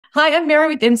Hi, I'm Mary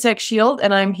with Insect Shield,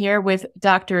 and I'm here with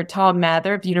Dr. Tom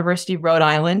Mather of the University of Rhode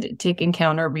Island Tick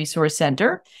Encounter Resource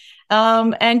Center.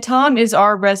 And Tom is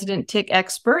our resident tick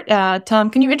expert. Tom,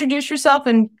 can you introduce yourself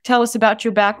and tell us about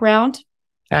your background?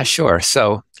 Yeah, sure.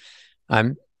 So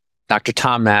I'm Dr.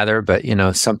 Tom Mather, but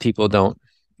some people don't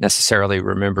necessarily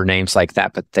remember names like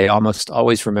that, but they almost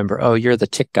always remember, oh, you're the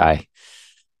tick guy.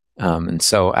 And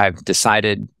so I've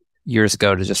decided years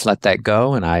ago to just let that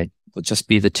go, and I will just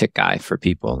be the tick guy for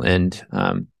people. And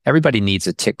everybody needs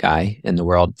a tick guy in the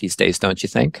world these days, don't you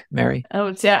think, Mary?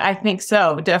 Oh, yeah, I think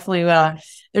so. Definitely.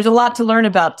 There's a lot to learn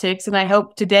about ticks, and I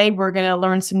hope today we're going to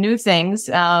learn some new things,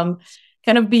 kind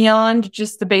of beyond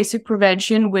just the basic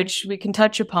prevention, which we can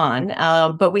touch upon.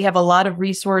 But we have a lot of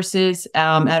resources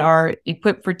at our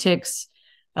Equip for Ticks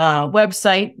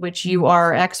website, which you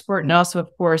are expert, and also, of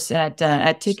course, at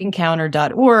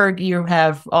tickencounter.org, you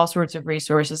have all sorts of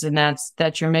resources, and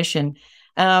that's your mission.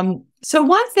 So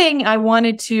one thing I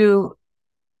wanted to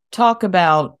talk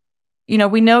about,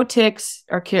 we know ticks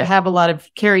have a lot of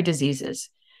carry diseases.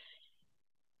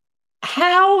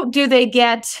 How do they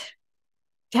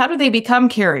become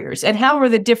carriers, and how are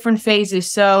the different phases?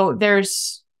 So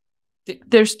there's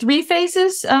three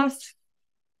phases of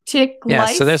tick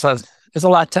life. So there's a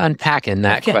lot to unpack in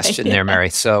that question there, Yeah. Mary.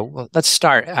 So let's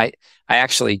start. I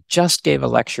actually just gave a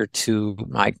lecture to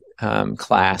my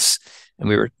class,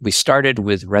 and we started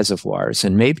with reservoirs,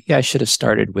 and maybe I should have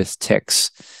started with ticks.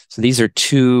 So these are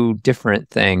two different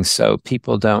things. So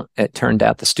it turned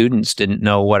out the students didn't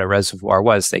know what a reservoir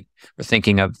was. They were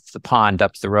thinking of the pond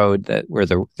up the road where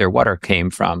their water came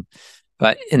from.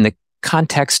 But in the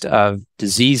context of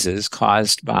diseases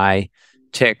caused by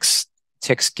ticks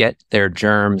get their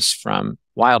germs from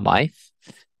wildlife,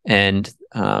 and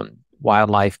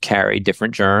wildlife carry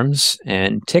different germs,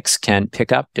 and ticks can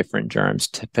pick up different germs.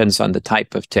 Depends on the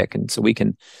type of tick, and so we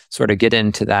can sort of get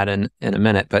into that in a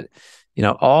minute. But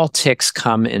all ticks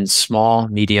come in small,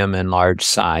 medium, and large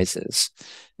sizes,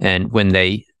 and when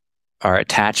they are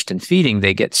attached and feeding,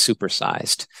 they get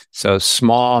supersized. So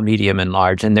small, medium, and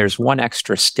large. And there's one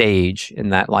extra stage in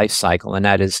that life cycle, and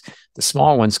that is the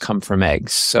small ones come from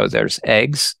eggs. So there's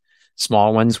eggs,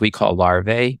 small ones we call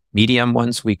larvae, medium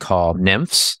ones we call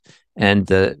nymphs, and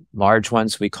the large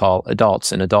ones we call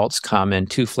adults. And adults come in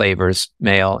two flavors,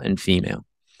 male and female.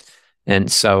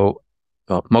 And so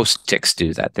most ticks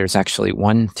do that. There's actually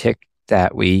one tick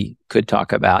that we could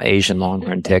talk about, Asian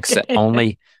longhorn ticks, that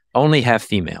only have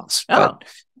females. Oh,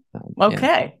 but,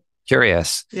 okay.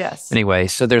 Curious. Yes. Anyway,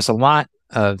 so there's a lot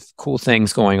of cool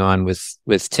things going on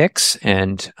with ticks,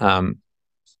 and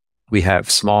we have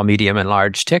small, medium, and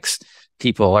large ticks.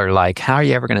 People are like, "How are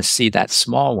you ever going to see that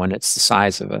small one? It's the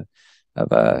size of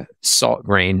a salt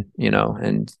grain,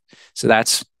 And so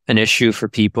that's an issue for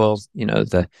people.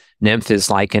 The nymph is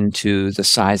likened to the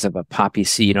size of a poppy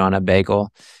seed on a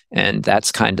bagel, and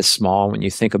that's kind of small when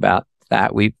you think about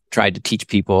that. We've tried to teach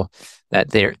people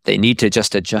that they need to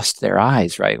just adjust their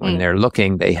eyes, right? When they're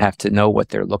looking, they have to know what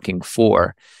they're looking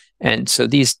for. And so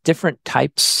these different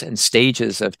types and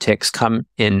stages of ticks come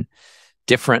in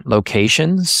different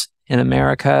locations in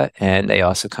America, and they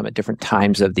also come at different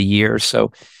times of the year.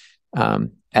 So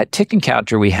at Tick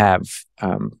Encounter, we have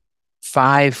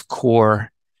 5 core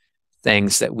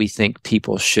things that we think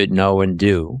people should know and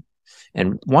do.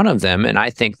 And one of them, and I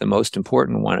think the most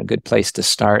important one, a good place to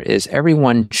start, is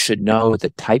everyone should know the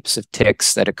types of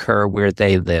ticks that occur where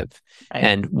they live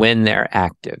and when they're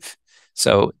active.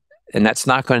 So, and that's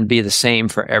not going to be the same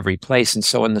for every place. And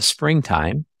so in the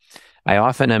springtime, I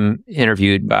often am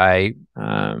interviewed by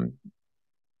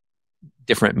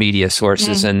different media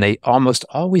sources, and they almost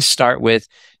always start with,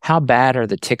 how bad are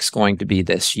the ticks going to be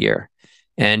this year?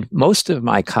 And most of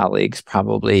my colleagues,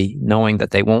 probably knowing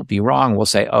that they won't be wrong, will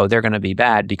say, oh, they're going to be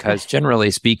bad, because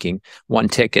generally speaking, one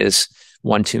tick is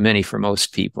one too many for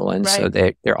most people. And so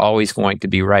they're always going to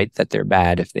be right that they're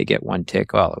bad if they get one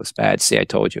tick. Well, it was bad. See, I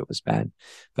told you it was bad.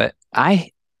 But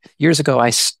years ago,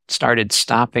 I started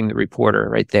stopping the reporter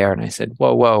right there, and I said,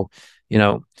 whoa,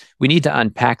 we need to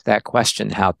unpack that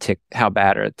question, how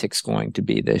bad are ticks going to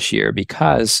be this year?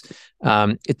 Because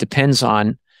it depends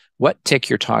on what tick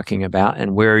you're talking about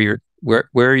and where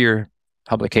your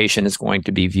publication is going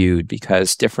to be viewed,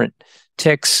 because different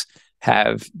ticks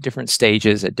have different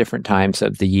stages at different times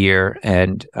of the year.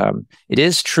 And it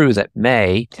is true that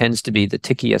May tends to be the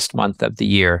tickiest month of the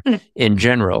year in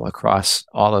general across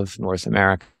all of North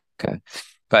America.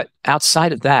 But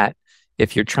outside of that,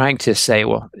 if you're trying to say,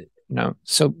 well,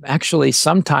 so actually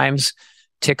sometimes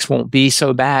ticks won't be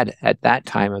so bad at that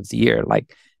time of the year.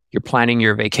 Like you're planning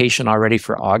your vacation already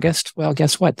for August. Well,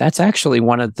 guess what? That's actually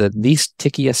one of the least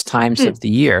tickiest times of the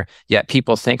year. Yet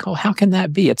people think, oh, how can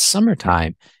that be? It's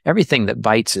summertime. Everything that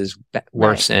bites is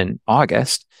worse in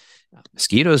August.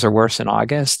 Mosquitoes are worse in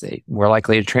August. They're more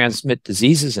likely to transmit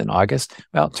diseases in August.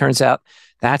 Well, it turns out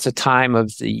that's a time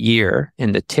of the year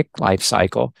in the tick life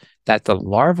cycle that the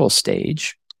larval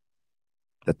stage,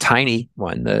 the tiny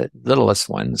one, the littlest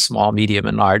one, the small, medium,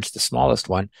 and large, the smallest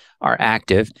one, are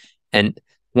active. And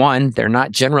one, they're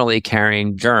not generally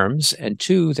carrying germs. And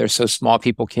two, they're so small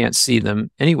people can't see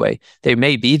them anyway. They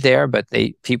may be there, but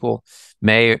people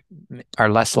are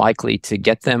less likely to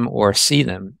get them or see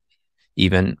them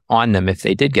even on them if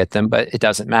they did get them. But it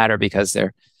doesn't matter because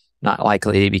they're not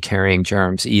likely to be carrying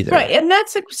germs either. Right. And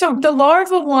so the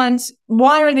larval ones,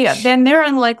 why are they? Then they're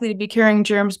unlikely to be carrying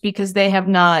germs because they have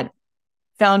not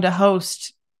found a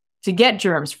host to get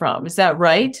germs from. Is that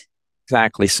right?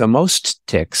 Exactly. So most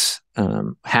ticks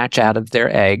hatch out of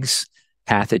their eggs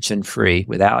pathogen-free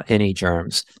without any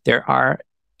germs. There are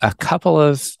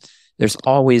there's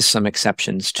always some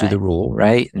exceptions to the rule,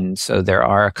 right? And so there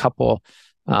are a couple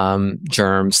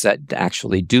germs that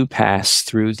actually do pass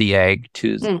through the egg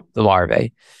to the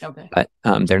larvae, but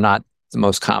they're not the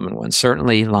most common ones.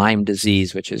 Certainly Lyme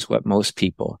disease, which is what most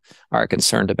people are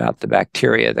concerned about, the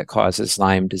bacteria that causes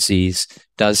Lyme disease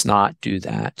does not do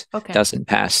that, doesn't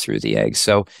pass through the egg.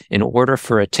 So in order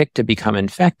for a tick to become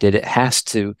infected, it has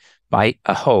to bite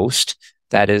a host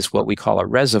that is what we call a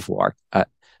reservoir,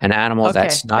 an animal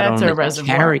that's not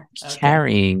only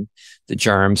carrying the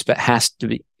germs, but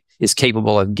is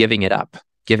capable of giving up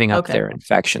their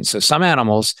infection. So some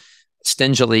animals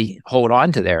stingily hold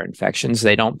on to their infections.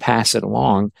 They don't pass it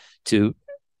along to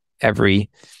every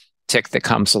tick that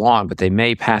comes along, but they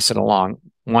may pass it along.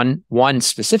 One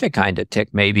specific kind of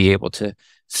tick may be able to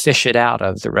fish it out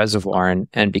of the reservoir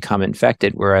and become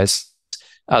infected, whereas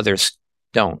others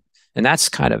don't. And that's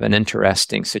kind of an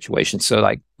interesting situation. So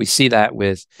like we see that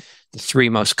with the three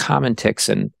most common ticks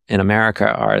in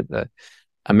America are the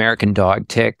American dog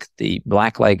tick, the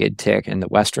black-legged tick, and the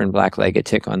western black-legged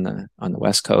tick on the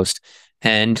West Coast,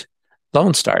 and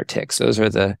Lone Star ticks. Those are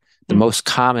the most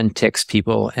common ticks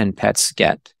people and pets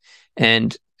get.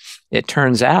 And it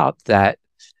turns out that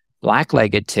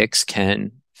black-legged ticks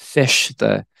can fish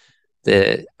the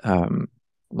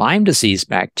Lyme disease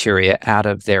bacteria out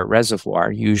of their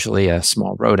reservoir, usually a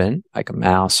small rodent like a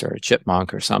mouse or a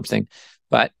chipmunk or something.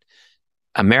 But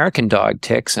American dog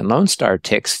ticks and Lone Star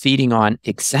ticks feeding on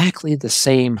exactly the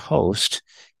same host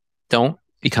don't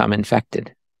become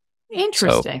infected.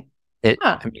 Interesting.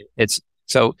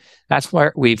 So that's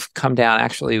where we've come down.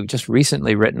 Actually, we've just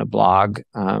recently written a blog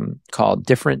called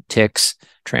 "Different Ticks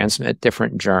Transmit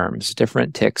Different Germs."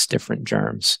 Different ticks, different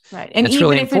germs. Right, and even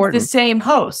really if important. It's the same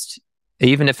host.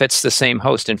 Even if it's the same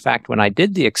host. In fact, when I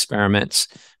did the experiments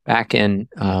back in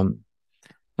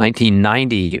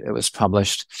 1990, it was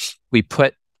published. We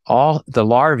put all the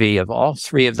larvae of all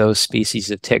three of those species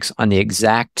of ticks on the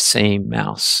exact same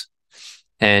mouse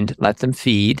and let them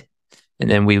feed. And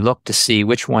then we looked to see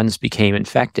which ones became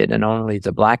infected. And only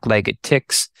the black-legged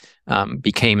ticks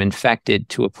became infected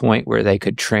to a point where they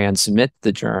could transmit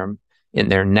the germ in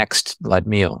their next blood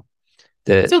meal.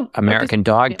 The American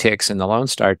dog ticks and the Lone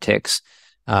Star ticks,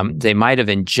 they might have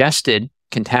ingested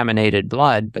contaminated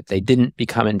blood, but they didn't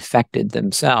become infected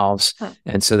themselves,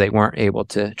 and so they weren't able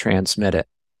to transmit it.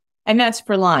 And that's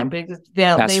for Lyme, because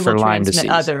they will transmit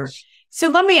other. So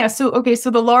let me ask. So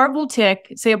the larval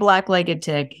tick, say a black-legged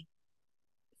tick,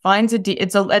 finds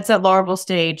it's at larval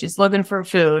stage. It's looking for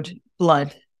food,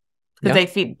 blood, because they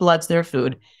feed blood's their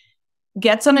food.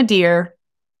 Gets on a deer,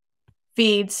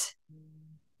 feeds,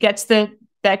 gets the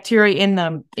bacteria in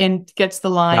them, and gets the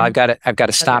Lyme. Now, I've got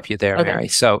to stop you there, Mary.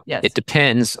 So it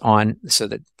depends on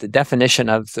the definition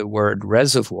of the word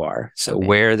reservoir. So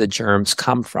where the germs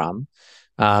come from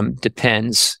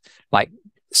depends. Like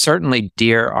certainly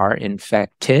deer are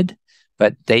infected,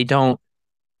 but they don't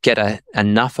get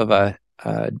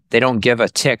they don't give a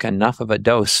tick enough of a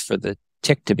dose for the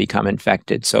tick to become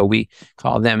infected. So we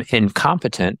call them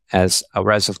incompetent as a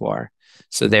reservoir.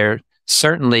 So they're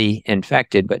certainly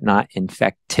infected, but not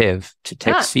infective to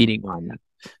ticks feeding on them.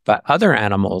 But other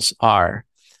animals are,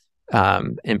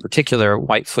 in particular,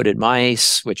 white-footed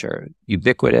mice, which are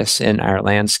ubiquitous in our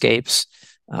landscapes.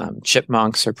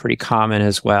 Chipmunks are pretty common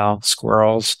as well.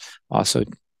 Squirrels, also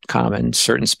common.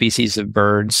 Certain species of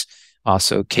birds,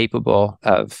 also capable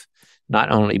of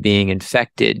not only being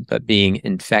infected, but being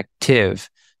infective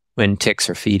when ticks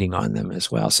are feeding on them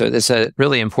as well. So there's a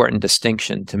really important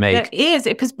distinction to make. That is,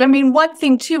 because one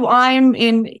thing too, I'm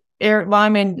in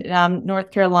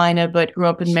North Carolina, but grew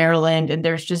up in Maryland, and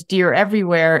there's just deer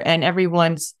everywhere, and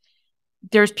everyone's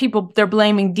there's people, they're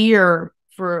blaming deer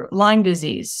for Lyme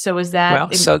disease. So is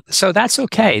that so that's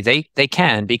okay. They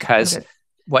can, because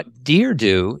what deer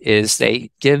do is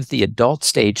they give the adult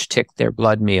stage tick their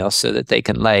blood meal so that they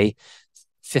can lay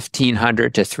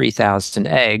 1,500 to 3,000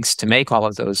 eggs to make all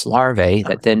of those larvae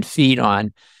that then feed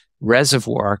on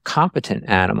reservoir competent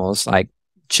animals like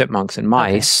chipmunks and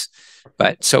mice.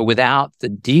 But so without the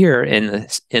deer in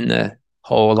the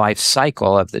whole life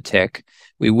cycle of the tick,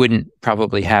 we wouldn't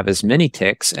probably have as many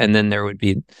ticks, and then there would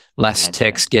be less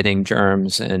ticks getting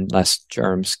germs and less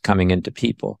germs coming into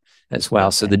people as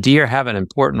well. So the deer have an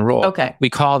important role.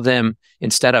 We call them,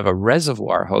 instead of a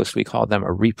reservoir host, we call them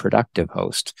a reproductive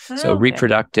host. So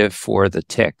reproductive for the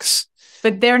ticks.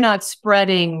 But they're not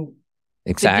spreading.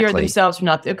 Exactly. The deer themselves are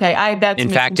not. That's in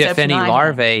fact, if any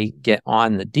larvae get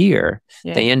on the deer,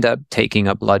 they end up taking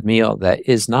a blood meal that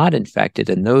is not infected,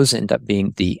 and those end up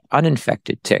being the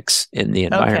uninfected ticks in the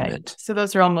environment. So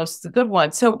those are almost the good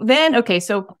ones. So then, say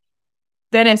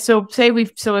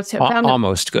it's found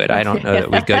almost good. I don't know that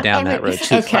we go down that road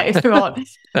too far.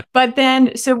 But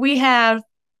then, so we have,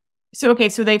 so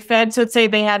they fed. So let's say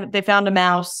they found a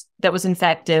mouse that was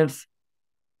infective.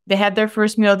 They had their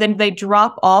first meal, then they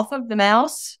drop off of the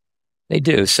mouse? They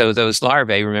do. So those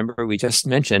larvae, remember we just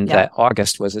mentioned that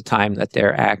August was a time that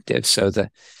they're active. So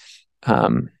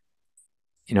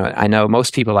I know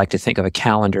most people like to think of a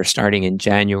calendar starting in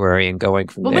January and going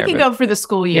from there. Well, we can go for the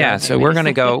school year. Yeah, so we're going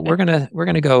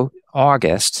to go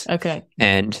August. Okay.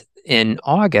 And in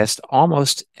August,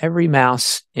 almost every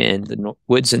mouse in the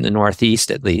woods in the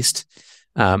Northeast, at least,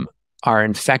 are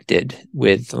infected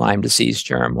with the Lyme disease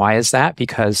germ. Why is that?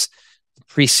 Because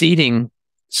preceding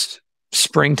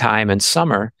springtime and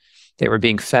summer, they were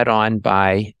being fed on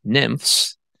by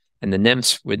nymphs, and the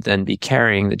nymphs would then be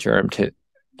carrying the germ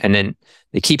and then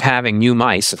they keep having new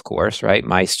mice, of course, right?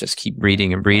 Mice just keep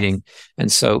breeding and breeding.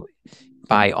 And so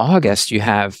by August, you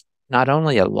have not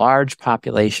only a large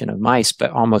population of mice, but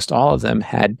almost all of them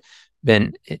had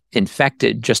been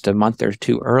infected just a month or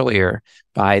two earlier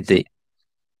by the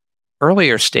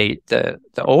earlier state, the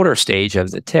older stage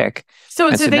of the tick. So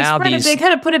they spread it, they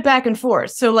kind of put it back and forth.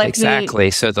 So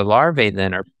exactly. So the larvae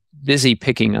then are busy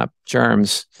picking up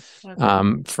germs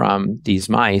from these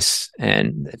mice,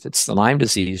 and if it's the Lyme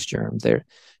disease germ,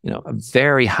 a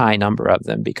very high number of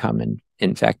them become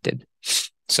infected.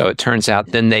 So it turns out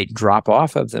then they drop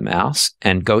off of the mouse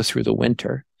and go through the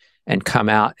winter and come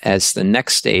out as the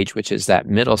next stage, which is that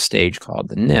middle stage called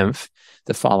the nymph,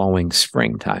 the following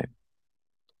springtime.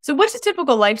 So what's the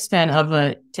typical lifespan of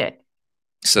a tick?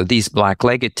 So these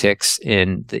black-legged ticks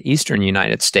in the eastern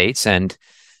United States and,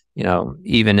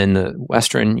 even in the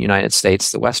western United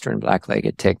States, the western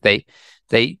black-legged tick,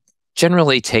 they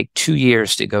generally take 2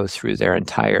 years to go through their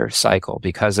entire cycle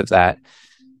because of the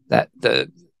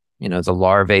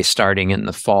larvae starting in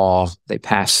the fall, they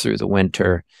pass through the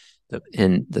winter.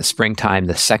 In the springtime,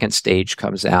 the second stage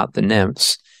comes out, the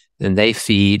nymphs, then they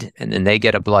feed, and then they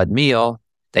get a blood meal.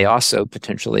 They also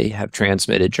potentially have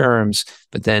transmitted germs,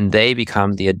 but then they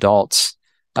become the adults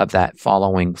of that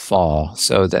following fall.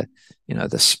 So the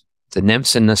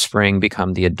nymphs in the spring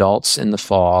become the adults in the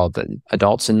fall. The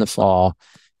adults in the fall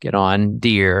get on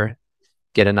deer,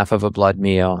 get enough of a blood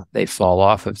meal, they fall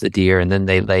off of the deer, and then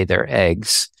they lay their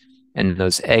eggs, and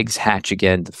those eggs hatch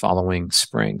again the following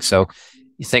spring. So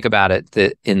you think about it,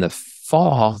 that in the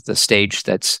fall, the stage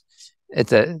that's at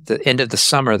the end of the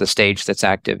summer, the stage that's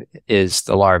active is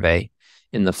the larvae.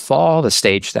 In the fall, the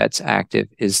stage that's active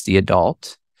is the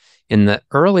adult. In the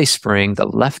early spring, the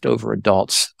leftover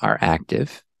adults are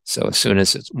active. So as soon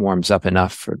as it warms up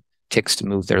enough for ticks to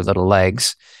move their little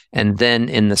legs. And then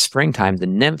in the springtime, the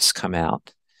nymphs come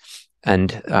out, and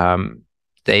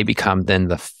they become then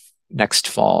the next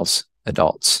fall's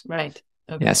adults. Right.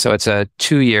 Okay. Yeah, so it's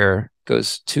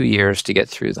goes 2 years to get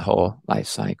through the whole life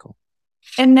cycle.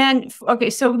 And then,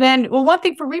 one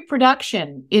thing for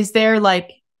reproduction, is there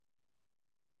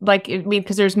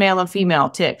because there's male and female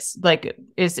ticks,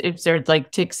 is there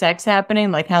tick sex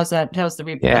happening? How's the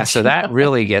reproduction? Yeah, so that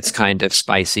really gets kind of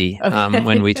spicy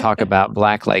when we talk about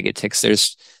black-legged ticks.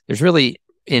 There's really,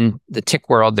 in the tick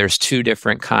world, there's two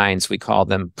different kinds. We call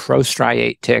them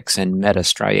prostriate ticks and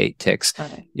metastriate ticks.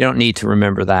 Okay. You don't need to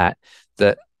remember that.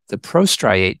 The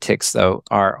prostriate ticks, though,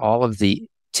 are all of the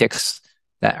ticks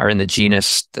that are in the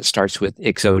genus that starts with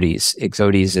Ixodes.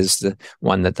 Ixodes is the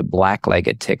one that the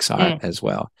black-legged ticks are as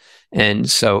well. And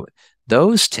so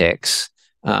those ticks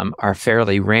are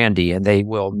fairly randy, and they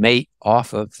will mate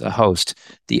off of the host.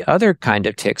 The other kind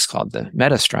of ticks, called the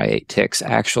metastriate ticks,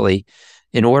 actually,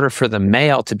 in order for the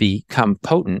male to become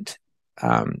potent,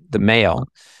 the male,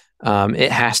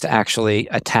 it has to actually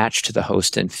attach to the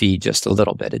host and feed just a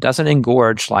little bit. It doesn't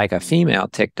engorge like a female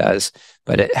tick does,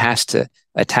 but it has to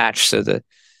attach so that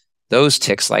those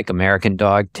ticks, like American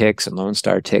dog ticks and Lone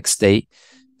Star ticks, they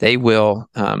will,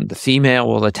 the female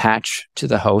will attach to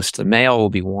the host. The male will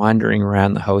be wandering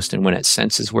around the host, and when it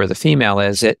senses where the female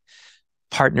is, it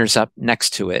partners up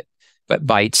next to it, but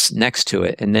bites next to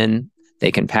it, and then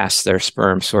they can pass their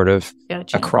sperm sort of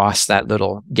across that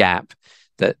little gap.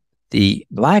 That the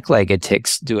black-legged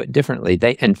ticks do it differently.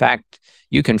 In fact,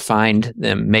 you can find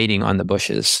them mating on the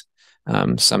bushes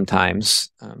sometimes,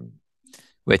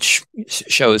 which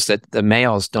shows that the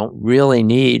males don't really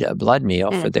need a blood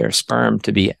meal for their sperm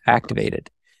to be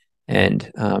activated.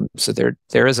 And so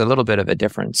there is a little bit of a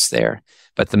difference there.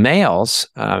 But the males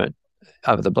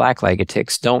of the black-legged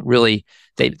ticks don't really,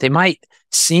 they might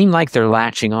seem like they're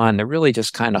latching on. They're really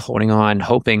just kind of holding on,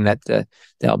 hoping that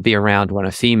they'll be around when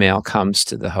a female comes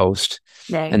to the host,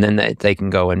 and then they can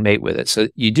go and mate with it. So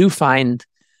you do find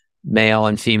male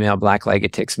and female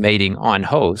black-legged ticks mating on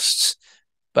hosts,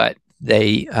 but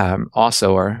they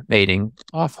also are mating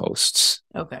off hosts.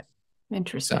 Okay.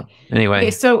 Interesting. So, anyway.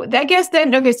 Okay, so I guess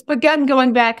then, but again,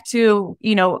 going back to,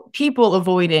 people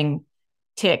avoiding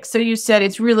ticks. So you said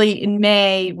it's really in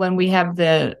May when we have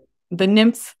the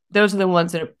nymph. Those are the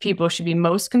ones that people should be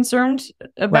most concerned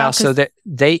about. Well, so that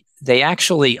they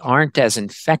actually aren't as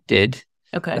infected,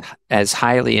 as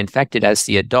highly infected as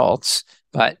the adults,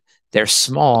 but they're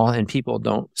small and people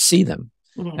don't see them.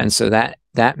 And so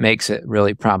that makes it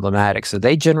really problematic. So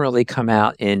they generally come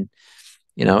out in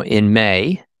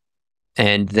May,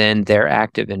 and then they're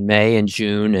active in May and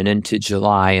June and into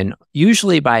July. And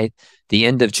usually by the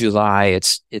end of July,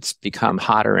 it's become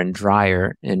hotter and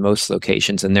drier in most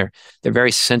locations, and they're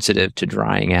very sensitive to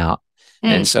drying out.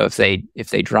 And so if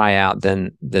they dry out,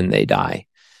 then they die.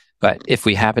 But if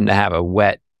we happen to have a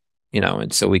wet,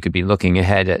 and so we could be looking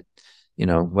ahead at,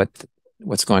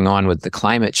 what's going on with the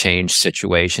climate change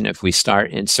situation. If we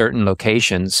start in certain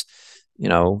locations,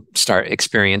 start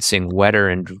experiencing wetter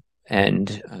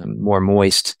and more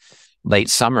moist late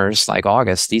summers like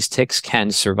August, these ticks can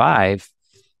survive.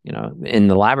 In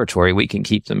the laboratory, we can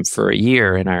keep them for a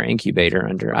year in our incubator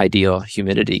under ideal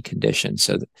humidity conditions.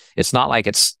 So it's not like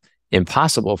it's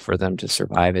impossible for them to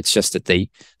survive. It's just that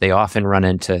they often run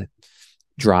into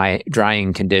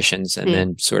drying conditions and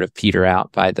then sort of peter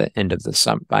out by the end of the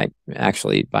summer.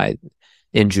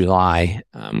 In July,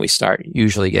 we start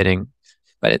usually getting,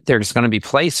 but there's going to be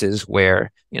places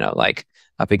where, like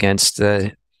up against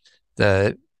the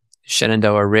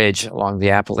Shenandoah Ridge along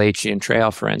the Appalachian Trail,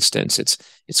 for instance,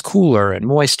 it's cooler and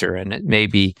moister, and it may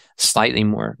be slightly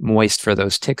more moist for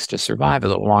those ticks to survive a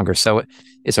little longer. So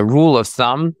it's a rule of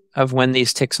thumb of when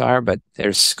these ticks are, but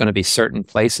there's going to be certain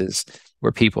places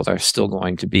where people are still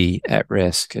going to be at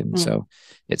risk. And so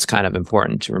it's kind of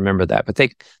important to remember that. But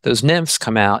those nymphs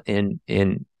come out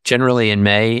generally in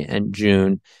May and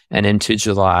June and into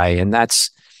July. And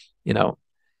that's,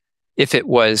 if it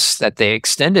was that they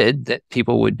extended, that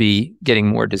people would be getting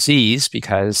more disease,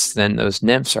 because then those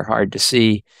nymphs are hard to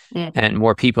see, and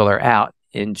more people are out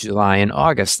in July and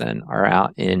August than are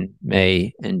out in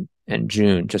May and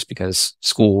June, just because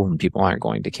school and people aren't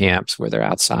going to camps where they're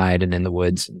outside and in the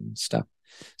woods and stuff.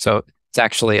 So it's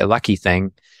actually a lucky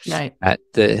thing that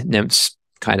the nymphs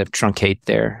kind of truncate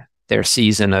their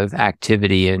season of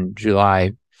activity in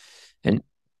July. And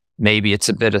maybe it's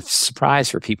a bit of a surprise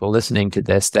for people listening to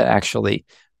this that actually,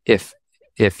 if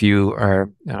you are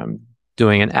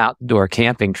doing an outdoor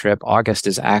camping trip, August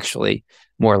is actually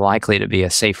more likely to be a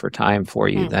safer time for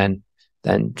you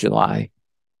than July.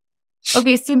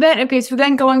 Okay, so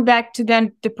then going back to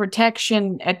then the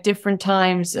protection at different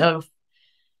times of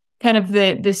kind of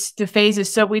the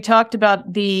phases. So we talked about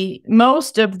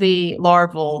most of the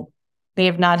larval, they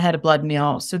have not had a blood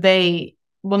meal, so they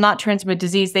will not transmit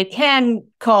disease. They can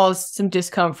cause some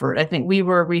discomfort. I think we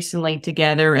were recently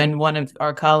together, and one of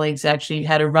our colleagues actually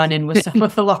had a run-in with some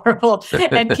of the larval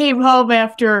and came home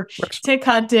after tick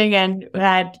hunting and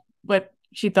had what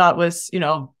she thought was,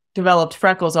 developed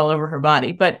freckles all over her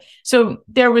body. But so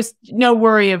there was no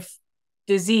worry of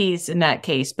disease in that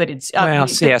case, but it's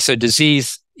so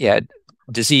disease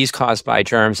caused by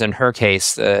germs. In her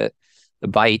case, the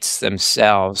bites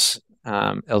themselves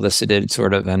elicited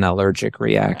sort of an allergic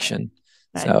reaction.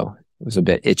 Right. So it was a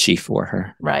bit itchy for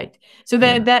her. Right. So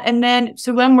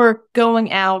so when we're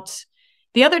going out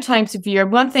the other times of year,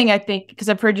 one thing I think, because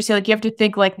I've heard you say, you have to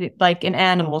think like an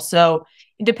animal. So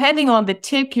depending on the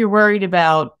tick you're worried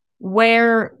about,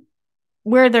 where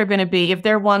they're going to be, if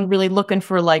they're one really looking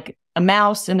for like a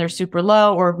mouse and they're super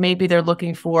low, or maybe they're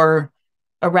looking for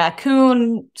a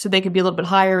raccoon so they could be a little bit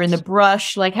higher in the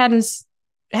brush. Like how does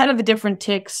how do the different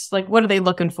ticks, like what are they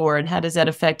looking for, and how does that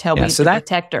affect how we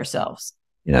protect ourselves?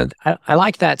 I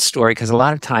like that story because a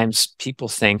lot of times people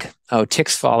think, oh,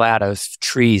 ticks fall out of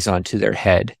trees onto their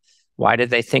head. Why did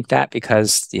they think that?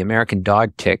 Because the American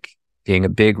dog tick, being a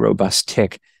big, robust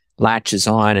tick, latches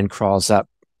on and crawls up.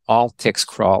 All ticks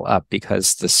crawl up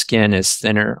because the skin is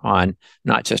thinner on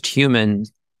not just human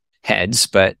heads,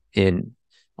 but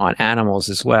on animals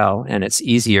as well. And it's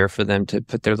easier for them to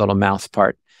put their little mouth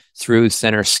part through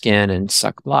thinner skin and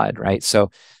suck blood, right?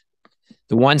 So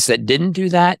the ones that didn't do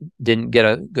that didn't get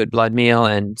a good blood meal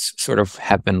and sort of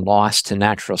have been lost to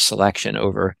natural selection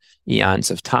over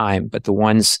eons of time. But the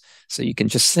ones, so you can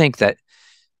just think that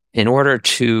in order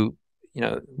to,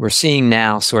 we're seeing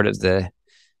now sort of the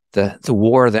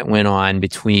war that went on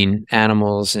between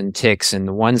animals and ticks, and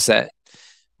the ones that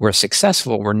were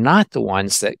successful were not the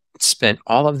ones that spent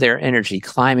all of their energy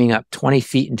climbing up 20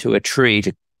 feet into a tree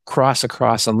to cross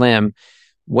across a limb,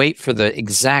 wait for the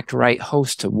exact right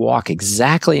host to walk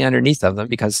exactly underneath of them,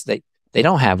 because they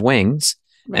don't have wings.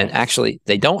 Right. And actually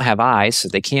they don't have eyes, so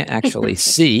they can't actually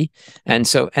see. And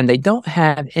they don't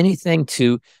have anything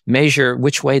to measure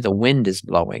which way the wind is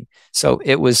blowing. So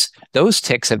those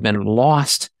ticks have been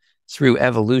lost through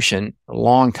evolution a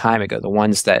long time ago. The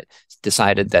ones that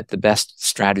decided that the best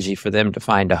strategy for them to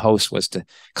find a host was to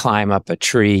climb up a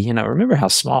tree. Remember how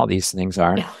small these things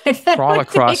are. Crawl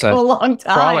across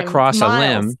a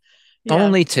limb,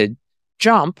 only to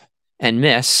jump and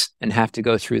miss and have to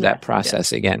go through that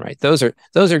process again, right? Those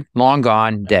are long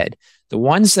gone, dead. The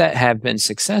ones that have been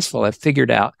successful have figured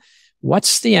out,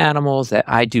 what's the animal that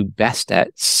I do best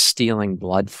at stealing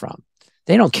blood from?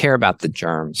 They don't care about the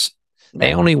germs.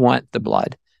 They only want the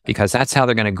blood, because that's how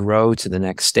they're going to grow to the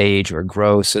next stage, or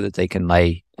grow so that they can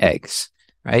lay eggs,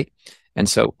 right? And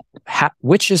so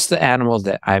which is the animal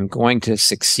that I'm going to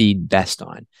succeed best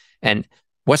on? And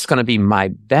what's going to be my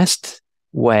best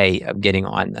way of getting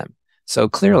on them? So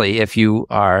clearly, if you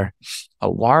are a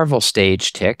larval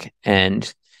stage tick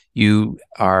and you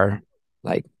are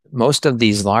like most of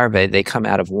these larvae, they come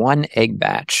out of one egg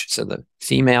batch. So the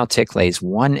female tick lays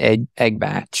one egg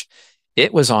batch.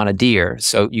 It was on a deer.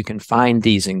 So you can find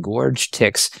these engorged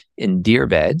ticks in deer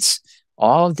beds.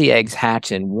 All of the eggs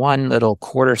hatch in one little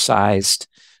quarter-sized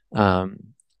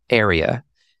area.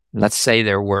 Let's say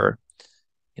there were,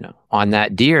 on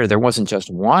that deer, there wasn't just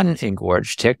one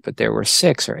engorged tick, but there were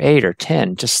 6 or 8 or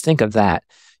 10. Just think of that,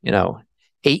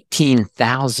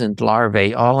 18,000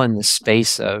 larvae all in the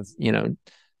space of,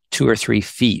 2 or 3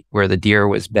 feet where the deer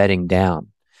was bedding down.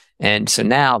 And so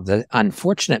now the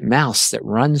unfortunate mouse that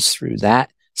runs through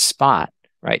that spot,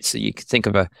 right? So you could think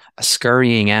of a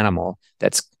scurrying animal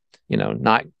that's,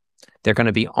 they're going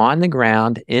to be on the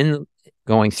ground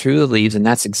going through the leaves. And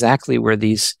that's exactly where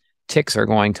these ticks are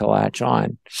going to latch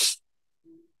on.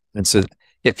 And so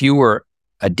if you were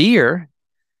a deer,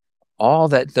 all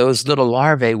that those little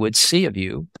larvae would see of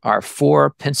you are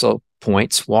 4 pencil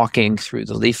points walking through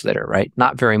the leaf litter, right?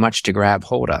 Not very much to grab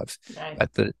hold of. Right.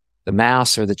 But the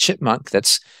mouse or the chipmunk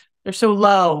they're so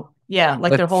low. Yeah,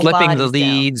 like their whole flipping the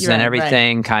leaves and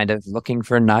everything, right. Kind of looking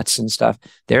for nuts and stuff.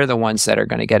 They're the ones that are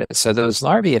going to get it. So those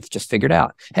larvae have just figured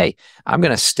out, hey, I'm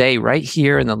going to stay right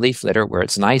here in the leaf litter where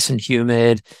it's nice and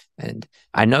humid. And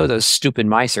I know those stupid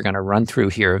mice are going to run through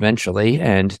here eventually.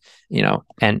 And,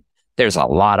 and there's a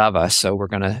lot of us. So we're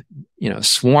going to,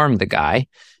 swarm the guy.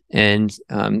 And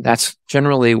that's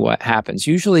generally what happens.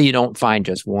 Usually you don't find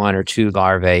just 1 or 2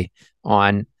 larvae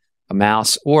on a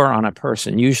mouse or on a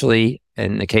person. Usually,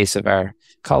 in the case of our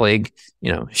colleague,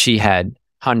 she had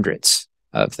hundreds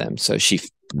of them. So she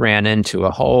ran into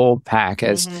a whole pack.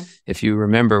 As if you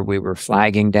remember, we were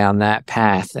flagging down that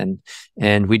path,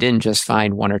 and we didn't just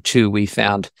find 1 or 2. We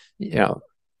found,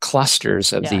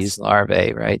 clusters of these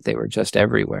larvae, right? They were just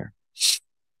everywhere.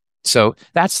 So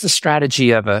that's the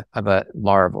strategy of a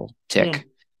larval tick.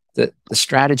 Yeah. The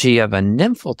strategy of a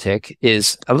nymphal tick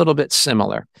is a little bit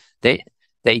similar.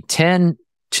 They tend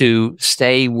to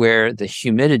stay where the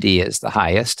humidity is the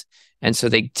highest. And so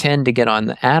they tend to get on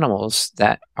the animals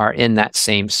that are in that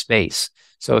same space.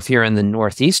 So if you're in the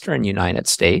northeastern United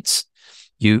States,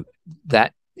 in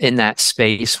that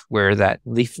space where that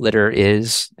leaf litter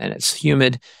is and it's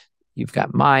humid, you've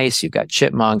got mice, you've got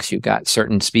chipmunks, you've got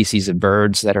certain species of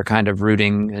birds that are kind of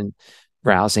rooting and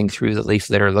browsing through the leaf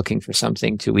litter looking for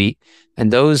something to eat.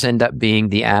 And those end up being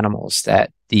the animals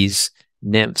that these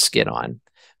nymphs get on.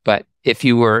 But if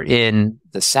you were in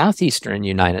the southeastern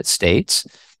United States,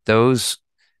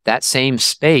 that same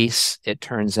space, it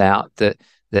turns out that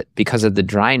because of the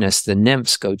dryness, the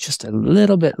nymphs go just a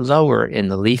little bit lower in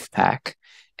the leaf pack.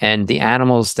 And the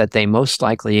animals that they most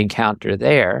likely encounter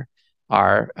there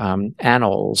are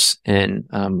anoles in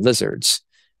lizards,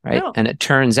 right? Oh. And it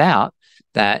turns out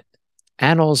that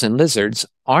anoles in lizards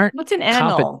aren't. What's an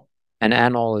anole? An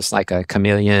anole is like a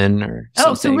chameleon or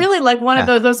something. Oh, so really like one of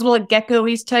those little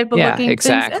gecko-y type of looking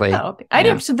exactly. things? Oh, okay. I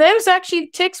didn't. So those actually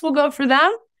ticks will go for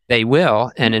them? They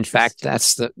will. And in fact,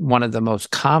 that's one of the most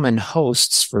common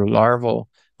hosts for larval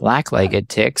black-legged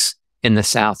ticks in the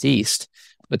southeast.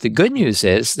 But the good news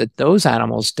is that those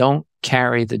animals don't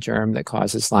carry the germ that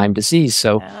causes Lyme disease.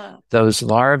 So those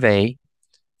larvae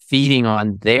feeding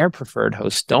on their preferred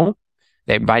host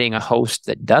they're biting a host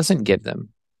that doesn't give them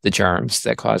the germs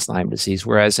that cause Lyme disease.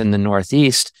 Whereas in the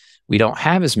Northeast, we don't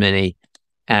have as many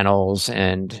anoles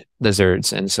and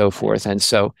lizards and so forth. And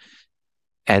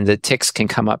the ticks can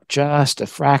come up just a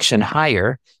fraction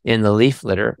higher in the leaf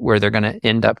litter where they're going to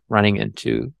end up running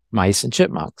into mice and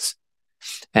chipmunks.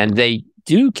 And they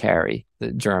do carry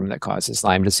the germ that causes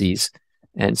Lyme disease.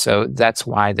 And so that's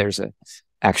why there's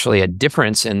actually a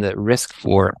difference in the risk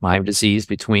for Lyme disease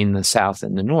between the South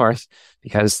and the North,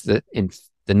 because the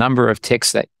number of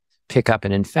ticks that pick up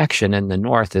an infection in the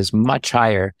North is much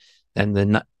higher than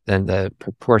the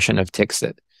proportion of ticks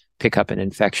that pick up an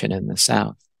infection in the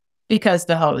South. Because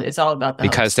the host, it's all about the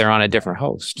because host. They're on a different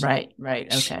host. Right.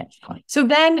 Okay. So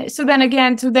then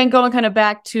going kind of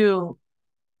back to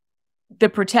the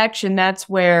protection, that's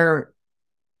where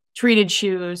treated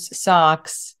shoes,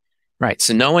 socks. Right.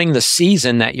 So knowing the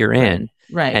season that you're in,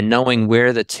 right, and knowing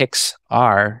where the ticks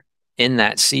are in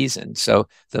that season. So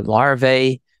the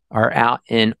larvae are out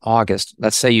in August.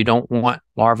 Let's say you don't want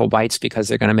larval bites because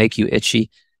they're going to make you itchy.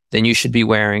 Then you should be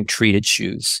wearing treated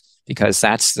shoes, because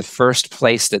that's the first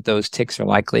place that those ticks are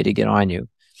likely to get on you.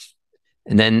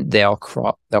 And then they'll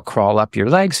crawl up your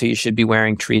legs. So you should be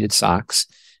wearing treated socks.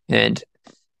 And,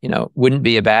 wouldn't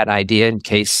be a bad idea, in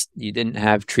case you didn't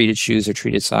have treated shoes or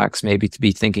treated socks, maybe to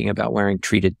be thinking about wearing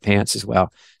treated pants as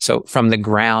well. So from the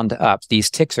ground up,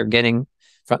 these ticks are getting,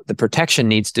 the protection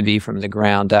needs to be from the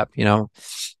ground up.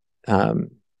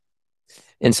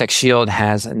 Insect Shield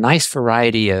has a nice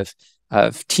variety of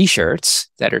t-shirts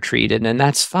that are treated, and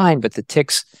that's fine, but the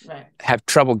ticks have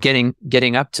trouble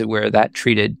getting up to where that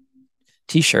treated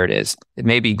t-shirt is. It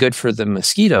may be good for the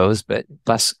mosquitoes, but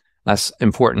less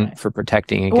important for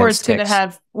protecting against ticks.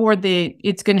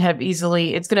 It's going to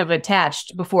have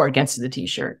attached before it gets to the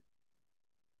t-shirt.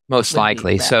 Most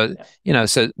likely. So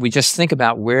we just think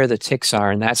about where the ticks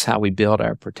are, and that's how we build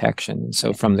our protection. And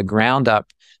so from the ground up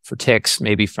for ticks,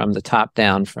 maybe from the top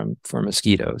down for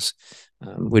mosquitoes,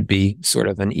 would be sort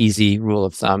of an easy rule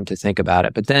of thumb to think about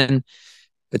it. But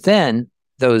then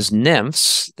those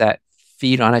nymphs that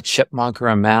feed on a chipmunk or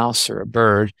a mouse or a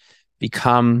bird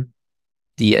become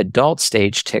the adult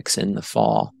stage ticks in the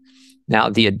fall. Now,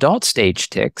 the adult stage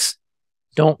ticks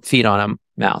don't feed on a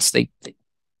mouse.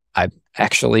 I've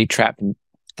actually trapped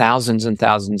thousands and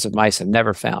thousands of mice. I've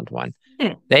never found one.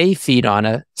 They feed on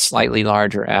a slightly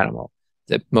larger animal.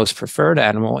 The most preferred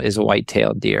animal is a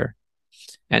white-tailed deer.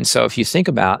 And so if you think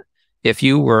about, if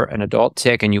you were an adult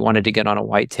tick and you wanted to get on a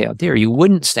white-tailed deer, you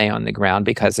wouldn't stay on the ground,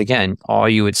 because, again, all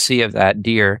you would see of that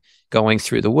deer going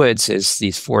through the woods is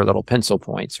these 4 little pencil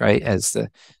points, right, as the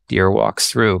deer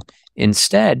walks through.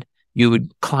 Instead, you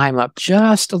would climb up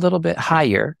just a little bit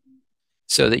higher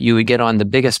so that you would get on the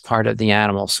biggest part of the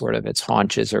animal, sort of its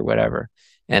haunches or whatever,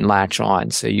 and latch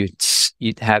on. So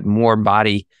you'd have more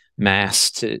body mass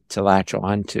to latch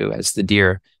on to as the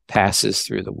deer passes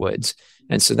through the woods.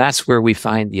 And so that's where we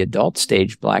find the adult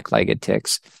stage black-legged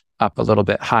ticks up a little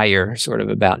bit higher, sort of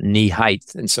about knee height.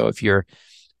 And so if you're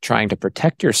trying to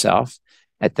protect yourself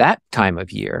at that time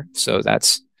of year, so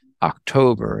that's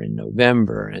October and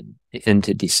November and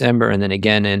into December, and then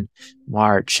again in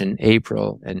March and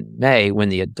April and May, when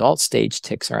the adult stage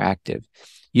ticks are active,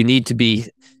 you need to be,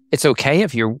 it's okay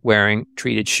if you're wearing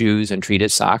treated shoes and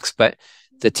treated socks, but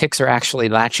the ticks are actually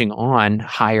latching on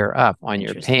higher up on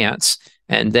your pants.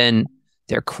 And then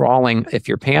they're crawling, if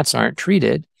your pants aren't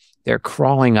treated, they're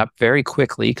crawling up very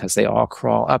quickly, because they all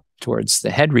crawl up towards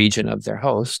the head region of their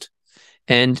host.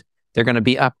 And they're going to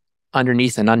be up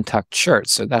underneath an untucked shirt.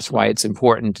 So that's why it's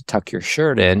important to tuck your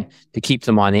shirt in to keep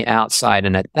them on the outside.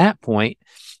 And at that point,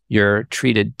 your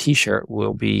treated t-shirt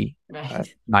will be a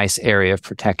nice area of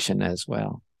protection as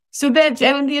well. So that,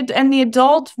 and the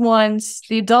adult ones,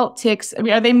 the adult ticks, I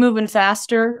mean, are they moving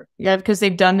faster? Yeah, because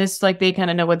they've done this, like they kind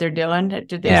of know what they're doing.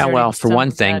 Well, for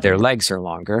one thing, their legs are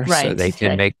longer, so they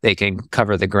can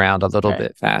cover the ground a little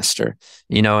bit faster.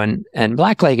 And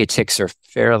black-legged ticks are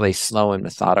fairly slow and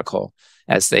methodical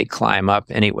as they climb up.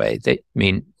 Anyway,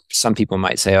 some people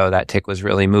might say, "Oh, that tick was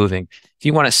really moving." If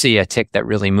you want to see a tick that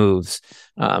really moves,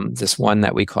 this one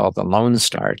that we call the Lone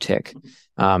Star tick,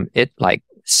 it like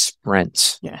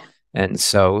sprints. Yeah. And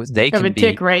so they Have can a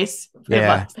tick race.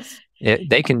 Yeah.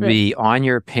 They can be on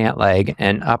your pant leg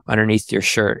and up underneath your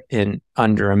shirt in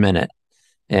under a minute.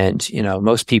 And,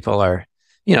 most people are,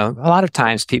 a lot of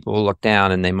times people will look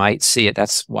down and they might see it.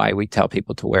 That's why we tell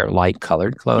people to wear light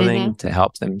colored clothing to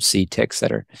help them see ticks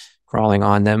that are crawling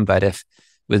on them. But if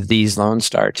with these Lone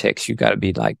Star ticks, you've got to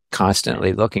be like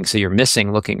constantly looking. So you're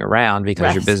missing looking around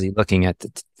because you're busy looking at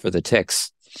for the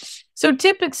ticks. So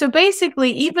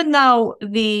basically, even though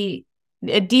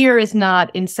a deer is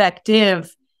not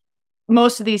infective,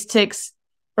 most of these ticks,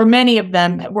 or many of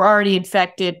them, were already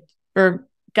infected or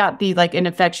got an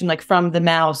infection from the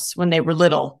mouse when they were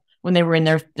little, when they were in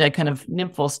their kind of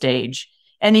nymphal stage.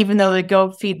 And even though they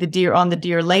go feed the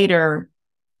deer later,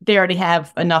 they already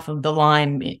have enough of the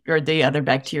Lyme or the other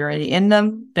bacteria in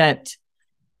them that.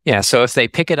 Yeah. So if they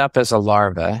pick it up as a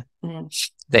larva,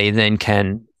 they then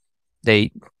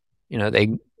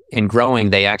in growing,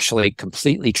 they actually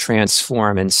completely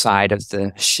transform inside of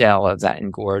the shell of that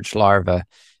engorged larva,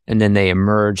 and then they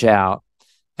emerge out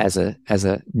as a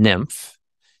nymph.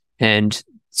 And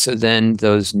so then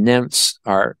those nymphs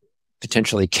are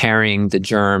potentially carrying the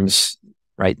germs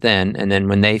right then, and then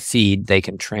when they feed, they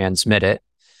can transmit it.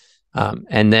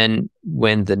 And then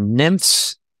when the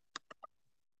nymphs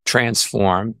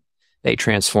transform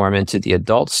into the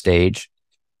adult stage.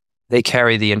 They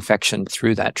carry the infection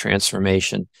through that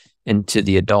transformation into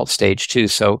the adult stage too.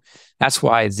 So that's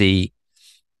why the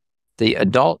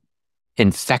adult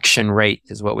infection rate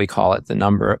is what we call it.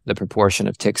 The proportion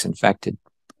of ticks infected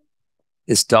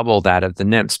is double that of the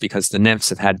nymphs, because the nymphs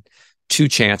have had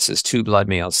two blood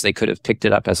meals. They could have picked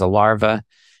it up as a larva,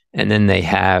 and then they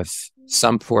have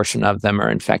some portion of them are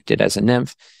infected as a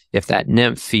nymph. If that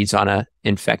nymph feeds on an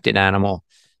infected animal,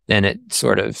 then it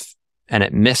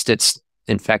missed its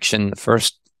infection the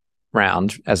first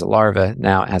round as a larva.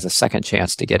 Now it has a second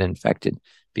chance to get infected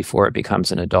before it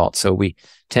becomes an adult. So we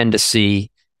tend to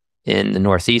see in the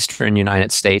northeastern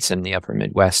United States and the upper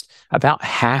Midwest, about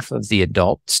half of the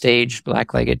adult stage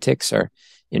black-legged ticks are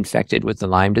infected with the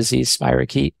Lyme disease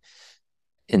spirochete.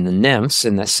 In the nymphs,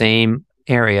 in the same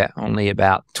area, only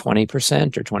about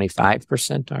 20% or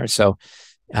 25% are. So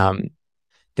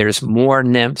there's more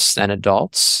nymphs than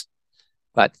adults,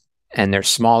 and they're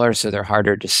smaller, so they're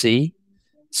harder to see.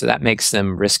 So that makes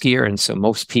them riskier. And so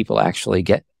most people actually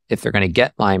if they're going to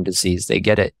get Lyme disease, they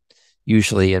get it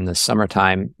usually in the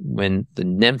summertime when the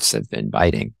nymphs have been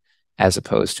biting, as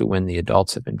opposed to when the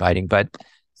adults have been biting. But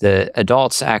the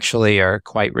adults actually are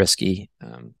quite risky.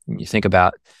 When you think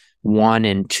about 1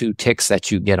 in 2 ticks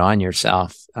that you get on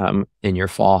yourself in your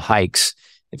fall hikes,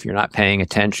 if you're not paying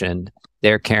attention,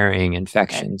 they're carrying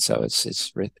infection. So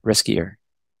it's riskier.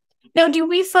 Now, do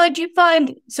you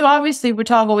find, so obviously we're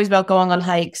talking always about going on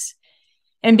hikes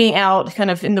and being out kind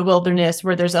of in the wilderness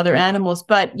where there's other animals,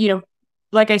 but,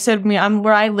 like I said, I'm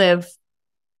where I live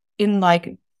in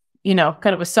kind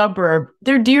of a suburb.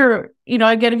 There are deer,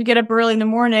 if you get up early in the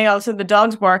morning, all of a sudden the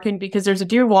dog's barking because there's a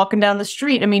deer walking down the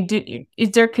street. I mean,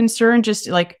 is there concern just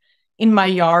in my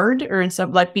yard or in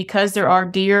some, because there are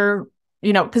deer,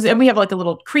 because we have a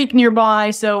little creek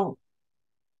nearby. So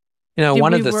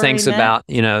one of the things about,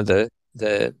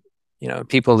 the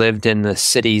people lived in the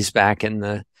cities back in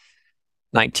the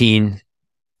 1930s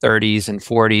and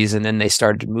 40s, and then they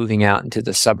started moving out into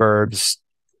the suburbs,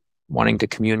 wanting to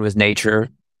commune with nature.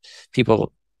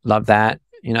 People love that,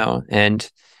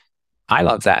 and I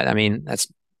love that. I mean,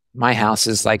 my house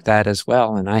is like that as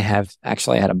well. And I have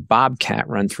actually had a bobcat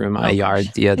run through my yard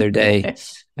the other day.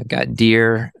 I've got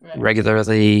deer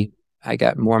regularly. I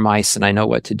got more mice than I know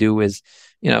what to do with.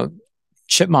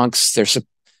 Chipmunks, there's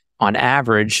on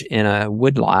average in a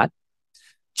woodlot,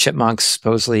 chipmunks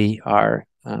supposedly are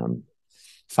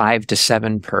 5 to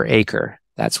 7 per acre.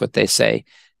 That's what they say.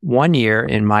 One year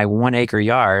in my 1 acre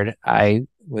yard, I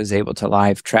was able to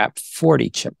live trap 40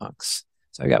 chipmunks.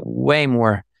 So I got way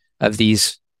more of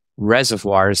these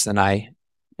reservoirs than I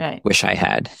wish I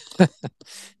had.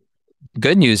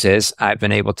 Good news is I've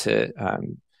been able to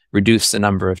reduce the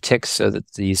number of ticks so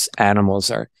that these animals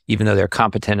are, even though they're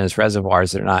competent as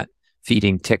reservoirs, they're not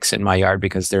feeding ticks in my yard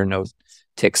because there are no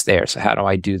ticks there. So how do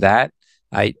I do that?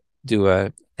 I do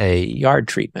a yard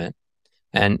treatment.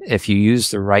 And if you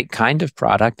use the right kind of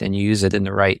product and you use it in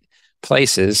the right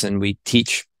places, and we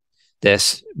teach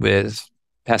this with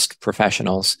pest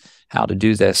professionals, how to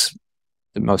do this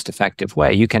the most effective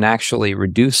way, you can actually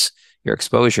reduce your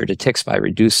exposure to ticks by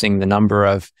reducing the number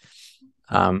of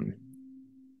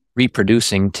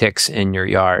reproducing ticks in your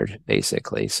yard,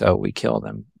 basically. So we kill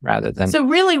them rather than. So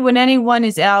really, when anyone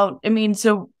is out,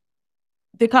 so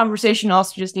the conversation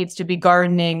also just needs to be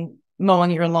gardening,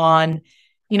 mowing your lawn,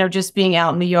 just being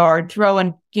out in the yard,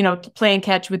 throwing, playing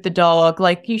catch with the dog.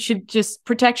 Like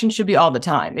protection should be all the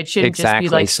time. It shouldn't just be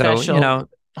like special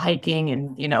hiking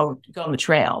and, go on the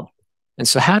trail. And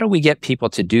so how do we get people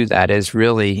to do that is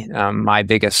really my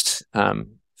biggest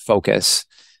focus.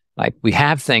 Like, we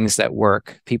have things that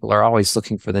work. People are always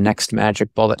looking for the next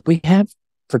magic bullet. We have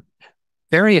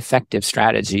very effective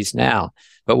strategies now,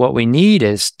 but what we need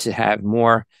is to have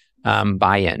more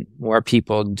buy-in, more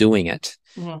people doing it.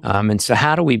 Mm-hmm. And so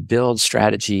how do we build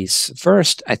strategies?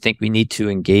 First, I think we need to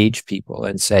engage people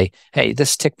and say, hey,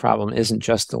 this tick problem isn't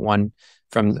just the one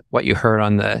from what you heard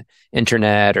on the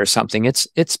internet or something.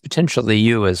 It's potentially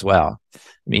you as well. I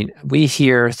mean, we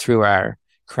hear through our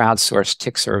crowdsourced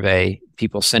tick survey,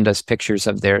 people send us pictures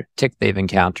of their tick they've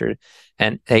encountered,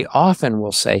 and they often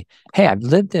will say, hey, I've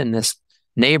lived in this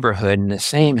neighborhood in the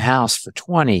same house for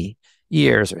 20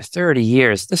 years or 30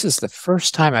 years. This is the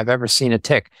first time I've ever seen a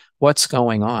tick. What's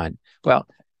going on? Well,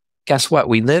 guess what?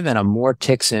 We live in a more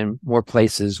ticks in more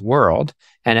places world,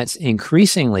 and it's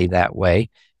increasingly that way.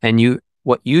 And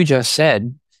what you just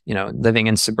said, living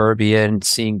in suburbia and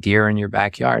seeing deer in your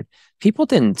backyard, people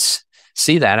didn't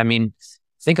see that. I mean,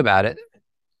 think about it.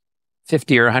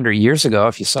 50 or 100 years ago,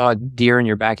 if you saw a deer in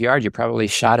your backyard, you probably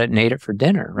shot it and ate it for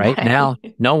dinner, right? Now,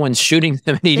 no one's shooting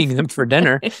them and eating them for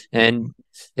dinner. And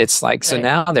it's like, so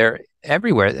now they're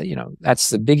everywhere. That's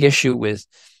the big issue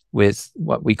with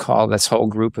what we call this whole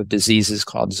group of diseases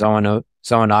called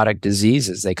zoonotic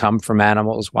diseases. They come from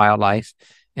animals, wildlife,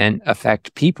 and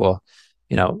affect people.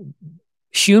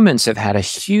 Humans have had a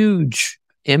huge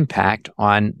impact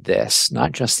on this,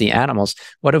 not just the animals.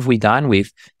 What have we done?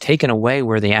 We've taken away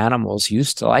where the animals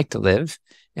used to like to live,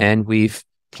 and we've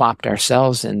plopped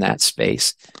ourselves in that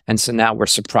space. And so now we're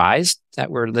surprised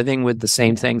that we're living with the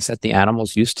same things that the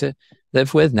animals used to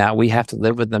live with. Now we have to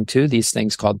live with them too, these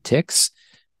things called ticks.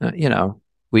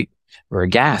 We're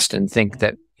aghast and think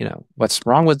that, what's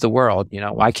wrong with the world?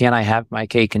 Why can't I have my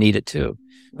cake and eat it too?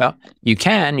 Well, you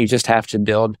can, you just have to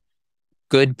build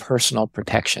good personal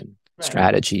protection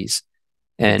strategies.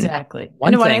 And exactly.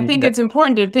 I think it's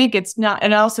important to think it's not,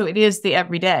 and also it is the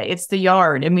everyday, it's the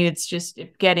yard. I mean, it's just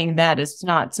getting that. It's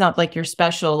not like you're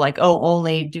special, like,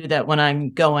 only do that when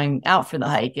I'm going out for the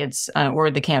hike. It's, or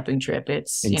the camping trip.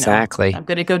 It's, exactly. I'm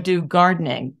going to go do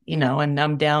gardening, and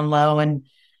I'm down low. And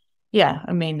yeah,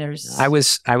 I mean, I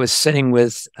was sitting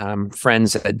with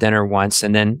friends at dinner once,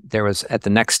 and then there was at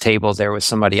the next table, there was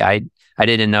somebody I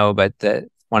didn't know, but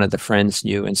one of the friends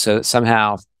knew. And so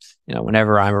somehow,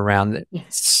 whenever I'm around,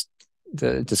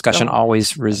 the discussion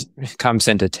always comes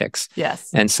into ticks. Yes.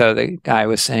 And so the guy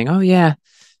was saying, oh yeah,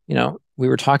 we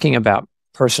were talking about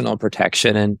personal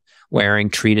protection and wearing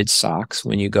treated socks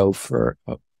when you go for,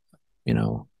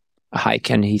 a hike.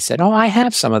 And he said, oh, I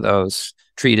have some of those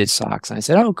treated socks. And I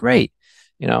said, oh, great.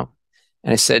 And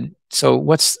I said, so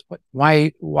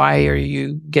why are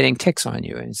you getting ticks on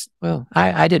you? And he said, well,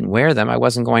 I didn't wear them. I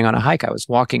wasn't going on a hike. I was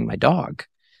walking my dog.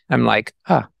 I'm like,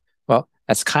 well,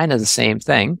 that's kind of the same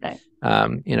thing. Right.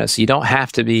 So you don't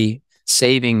have to be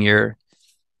saving your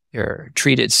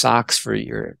treated socks for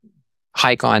your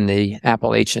hike on the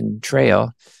Appalachian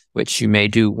Trail, which you may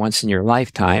do once in your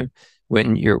lifetime,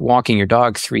 when you're walking your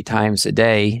dog 3 times a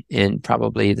day in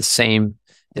probably the same,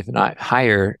 if not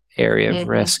higher area of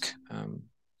risk.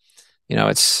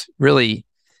 It's really,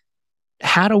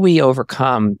 how do we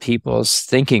overcome people's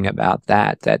thinking about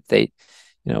that they,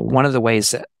 one of the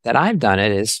ways that I've done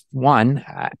it is, one,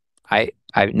 I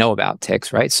know about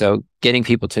ticks, right? So getting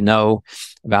people to know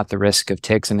about the risk of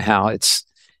ticks and how it's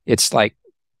like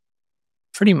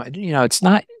pretty much, it's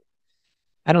not,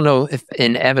 I don't know if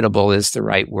inevitable is the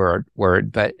right word,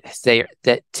 but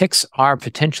that ticks are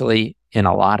potentially in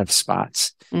a lot of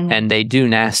spots, and they do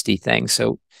nasty things.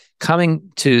 So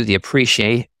coming to the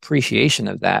appreciation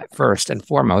of that first and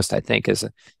foremost, I think is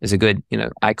a good,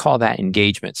 I call that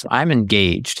engagement. So I'm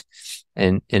engaged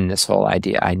in this whole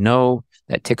idea. I know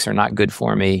that ticks are not good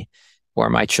for me or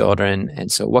my children.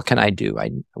 And so what can I do?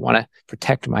 I want to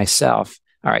protect myself.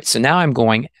 All right. So now I'm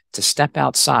going to step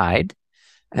outside,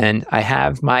 and I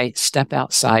have my step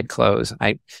outside clothes.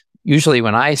 Usually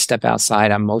when I step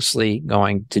outside, I'm mostly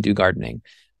going to do gardening,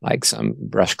 like some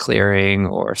brush clearing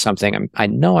or something. I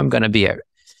know I'm going to be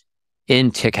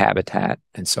in tick habitat.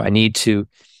 And so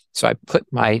I put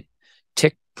my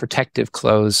tick protective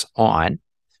clothes on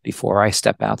before I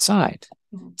step outside.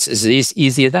 It's as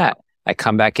easy as that. I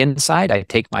come back inside, I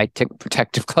take my tick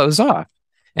protective clothes off,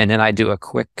 and then I do a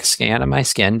quick scan of my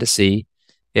skin to see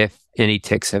if any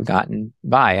ticks have gotten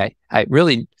by. I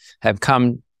really have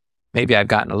come, maybe I've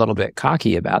gotten a little bit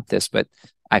cocky about this, but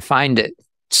I find it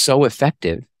so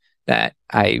effective that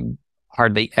I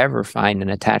hardly ever find an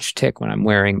attached tick when I'm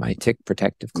wearing my tick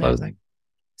protective clothing.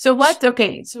 So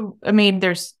I mean,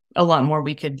 there's a lot more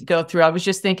we could go through. I was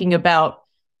just thinking about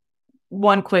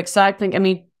one quick side thing. I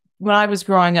mean, when I was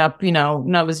growing up, when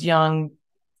I was young,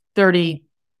 30,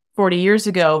 40 years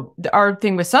ago, our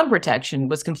thing with sun protection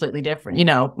was completely different.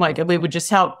 Like we would just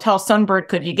how sunburned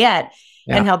could you get,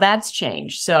 and how that's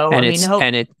changed. So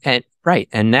right.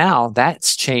 And now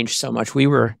that's changed so much. We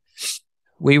were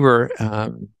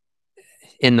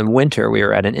in the winter, we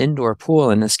were at an indoor pool,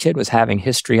 and this kid was having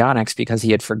histrionics because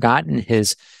he had forgotten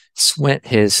his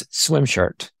swim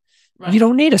shirt. Right. You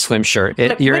don't need a swim shirt.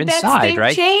 You're inside,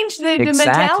 right? Changed the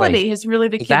mentality is really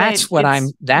the key. That's what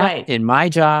in my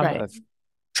job of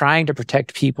trying to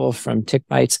protect people from tick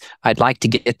bites. I'd like to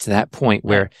get to that point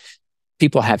where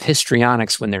people have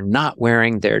histrionics when they're not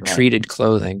wearing their treated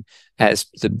clothing as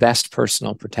the best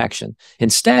personal protection.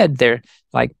 Instead,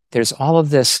 there's all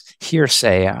of this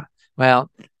hearsay.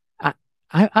 Well,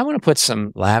 I want to put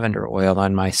some lavender oil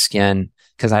on my skin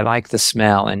because I like the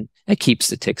smell and it keeps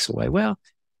the ticks away. Well,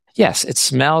 yes, it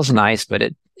smells nice, but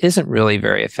it isn't really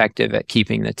very effective at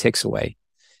keeping the ticks away.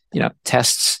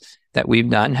 Tests that we've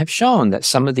done have shown that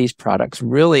some of these products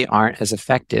really aren't as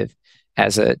effective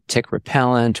as a tick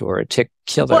repellent or a tick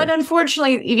killer. But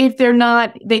unfortunately, if they're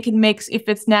not, if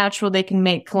it's natural, they can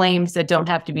make claims that don't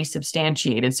have to be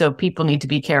substantiated. So people need to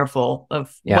be careful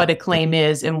of what a claim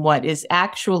is and what is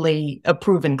actually a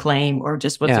proven claim or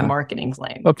just what's a marketing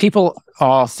claim. Well, people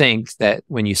all think that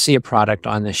when you see a product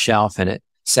on the shelf and it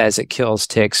says it kills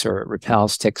ticks or it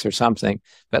repels ticks or something,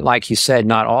 but like you said,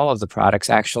 not all of the products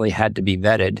actually had to be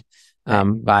vetted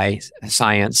by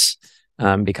science.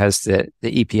 Because the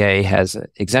EPA has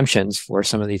exemptions for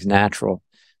some of these natural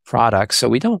products. So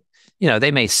we don't, they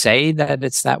may say that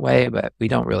it's that way, but we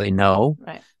don't really know.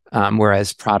 Right.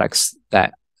 Whereas products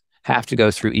that have to go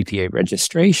through EPA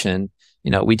registration,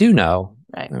 we do know.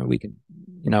 Right. We can,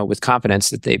 with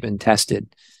confidence that they've been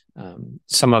tested.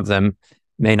 Some of them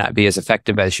may not be as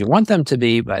effective as you want them to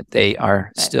be, but they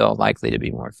are still likely to be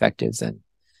more effective than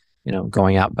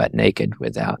going out butt naked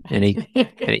without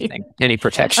anything, any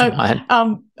protection on.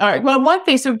 All right. Well, one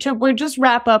thing. So we'll just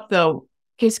wrap up though.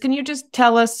 Case, can you just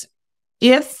tell us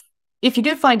if you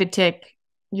did find a tick,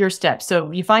 your steps? So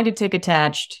you find a tick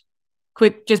attached.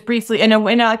 Quick, just briefly. And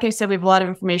like I said, we have a lot of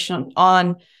information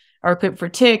on our Equip for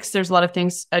Ticks. There's a lot of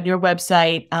things on your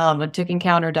website, at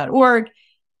tickencounter.org.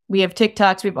 We have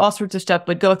TikToks. We have all sorts of stuff.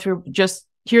 But go through. Just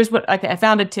here's what I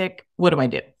found a tick. What do I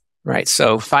do? Right.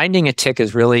 So finding a tick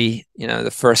is really, the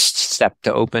first step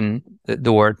to open the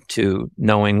door to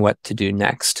knowing what to do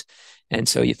next. And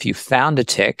so if you found a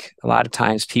tick, a lot of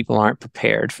times people aren't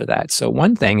prepared for that. So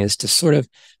one thing is to sort of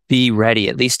be ready,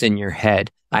 at least in your head.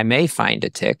 I may find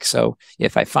a tick. So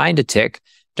if I find a tick,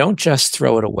 don't just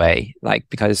throw it away,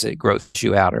 because it grosses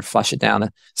you out or flush it down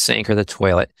the sink or the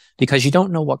toilet, because you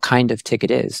don't know what kind of tick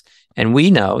it is. And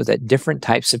we know that different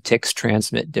types of ticks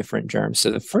transmit different germs.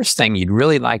 So the first thing you'd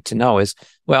really like to know is,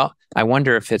 well, I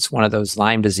wonder if it's one of those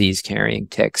Lyme disease carrying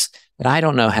ticks, but I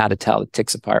don't know how to tell the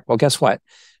ticks apart. Well, guess what?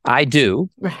 I do.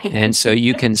 Right. And so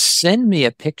you can send me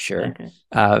a picture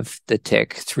of the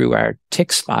tick through our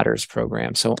Tick Spotters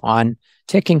program. So on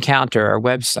Tick Encounter, our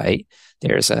website,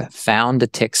 there's a found a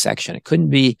tick section. It couldn't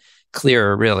be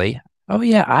clearer, really. Oh,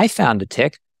 yeah, I found a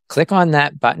tick. Click on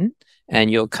that button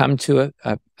and you'll come to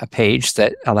a page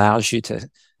that allows you to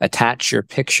attach your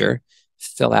picture,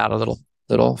 fill out a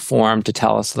little form to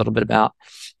tell us a little bit about,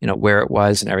 where it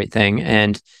was and everything.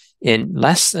 And in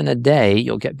less than a day,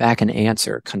 you'll get back an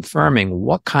answer confirming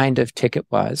what kind of tick it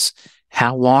was,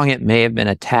 how long it may have been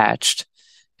attached,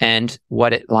 and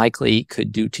what it likely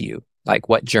could do to you, like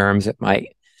what germs it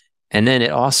might. And then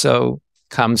it also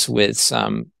comes with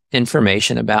some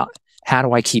information about how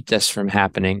do I keep this from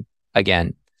happening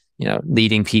again,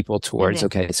 leading people towards, so,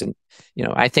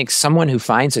 I think someone who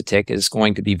finds a tick is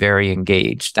going to be very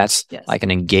engaged. That's like an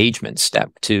engagement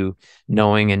step to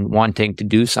knowing and wanting to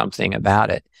do something about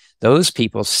it. Those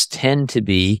people tend to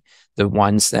be the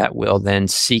ones that will then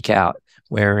seek out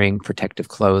wearing protective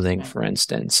clothing, for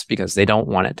instance, because they don't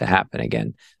want it to happen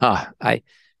again.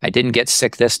 I didn't get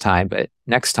sick this time, but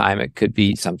next time it could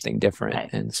be something different.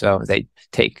 Right. And so they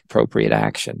take appropriate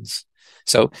actions.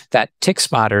 So that Tick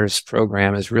Spotters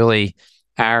program is really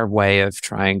our way of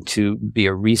trying to be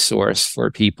a resource for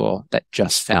people that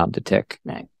just found a tick.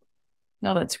 Right.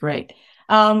 No, that's great.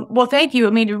 Well, thank you. I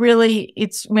mean,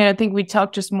 I think we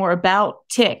talk just more about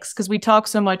ticks because we talk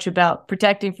so much about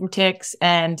protecting from ticks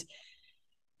and,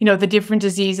 the different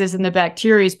diseases and the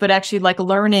bacteria, but actually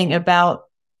learning about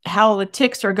how the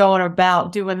ticks are going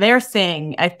about doing their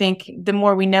thing. I think the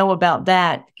more we know about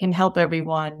that can help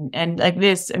everyone. And like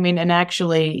this, I mean, and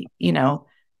actually, you know,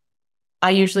 I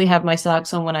usually have my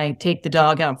socks on when I take the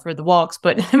dog out for the walks,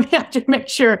 but I have to make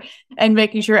sure and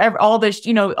making sure all the,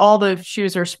 you know, all the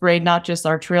shoes are sprayed, not just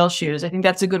our trail shoes. I think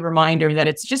that's a good reminder that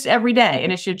it's just every day.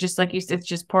 And it should just, like you said, it's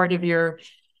just part of your,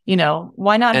 you know,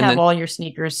 why not have all your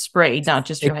sneakers sprayed, not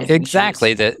just your hiking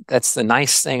exactly. shoes? That's the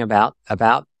nice thing about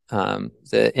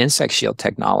the insect shield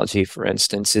technology, for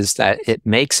instance, is that it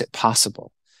makes it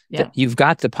possible. Yeah. That you've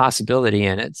got the possibility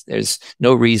in it. There's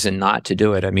no reason not to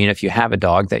do it. I mean, if you have a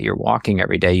dog that you're walking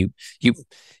every day, you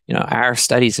know, our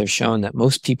studies have shown that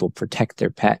most people protect their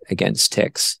pet against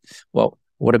ticks. Well,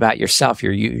 what about yourself?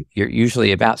 You're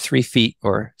usually about 3 feet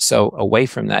or so away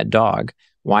from that dog.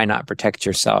 Why not protect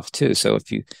yourself too? So if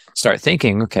you start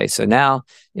thinking, okay, so now,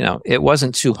 you know, it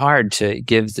wasn't too hard to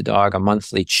give the dog a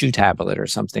monthly chew tablet or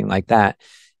something like that.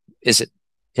 Is it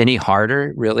any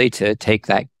harder really to take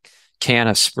that can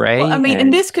of spray? Well, I mean,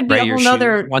 and this could be a whole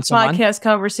nother podcast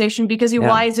conversation, because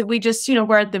why is it we just, you know,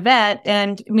 we're at the vet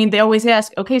and I mean, they always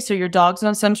ask, okay, so your dog's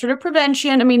on some sort of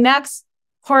prevention. I mean, that's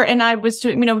part, and I was,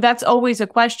 you know, that's always a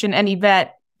question. Any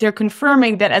vet, they're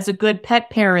confirming that as a good pet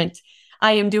parent,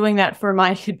 I am doing that for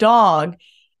my dog.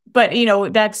 But, you know,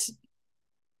 that's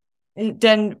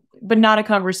then, but not a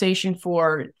conversation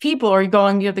for people, or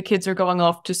going, you know, the kids are going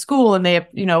off to school and they have,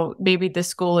 you know, maybe the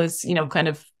school is, you know, kind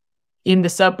of in the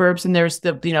suburbs and there's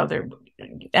the, you know, there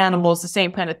animals, the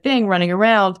same kind of thing running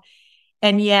around.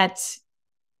 And yet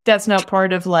that's not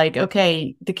part of like,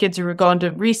 okay, the kids are going to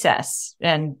recess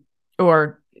and,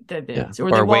 or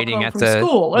or waiting at the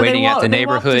school, or waiting at the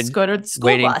neighborhood,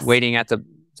 waiting at the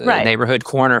neighborhood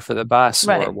corner for the bus,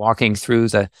 or walking through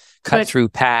the cut-through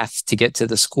path to get to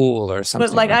the school or something.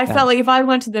 But like I felt like if I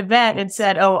went to the vet and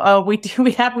said, "Oh,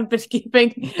 we haven't been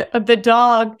keeping the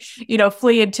dog, you know,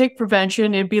 flea and tick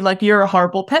prevention," it'd be like, you're a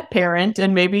horrible pet parent,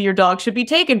 and maybe your dog should be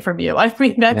taken from you. I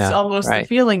mean, that's almost the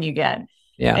feeling you get.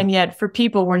 Yeah. And yet, for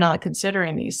people, we're not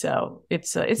considering these, so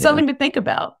it's something to think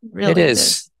about. Really, it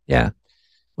is. Yeah.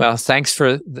 Well, thanks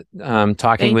for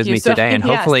talking with me today, and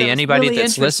hopefully anybody really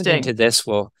that's listening to this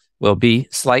will be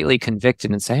slightly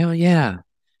convicted and say, "Oh yeah,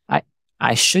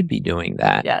 I should be doing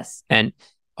that." Yes. And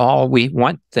all we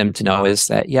want them to know is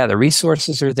that the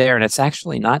resources are there, and it's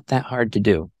actually not that hard to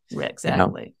do. Exactly. You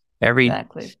know, every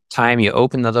time you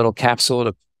open the little capsule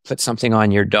to put something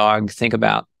on your dog, think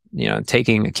about, you know,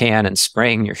 taking a can and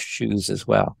spraying your shoes as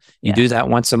well. You do that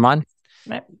once a month.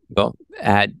 Right. Well,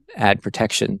 add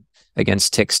protection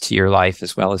against ticks to your life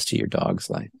as well as to your dog's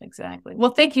life. Exactly.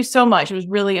 Well, thank you so much. It was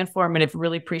really informative.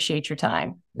 Really appreciate your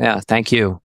time. Yeah, thank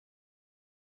you.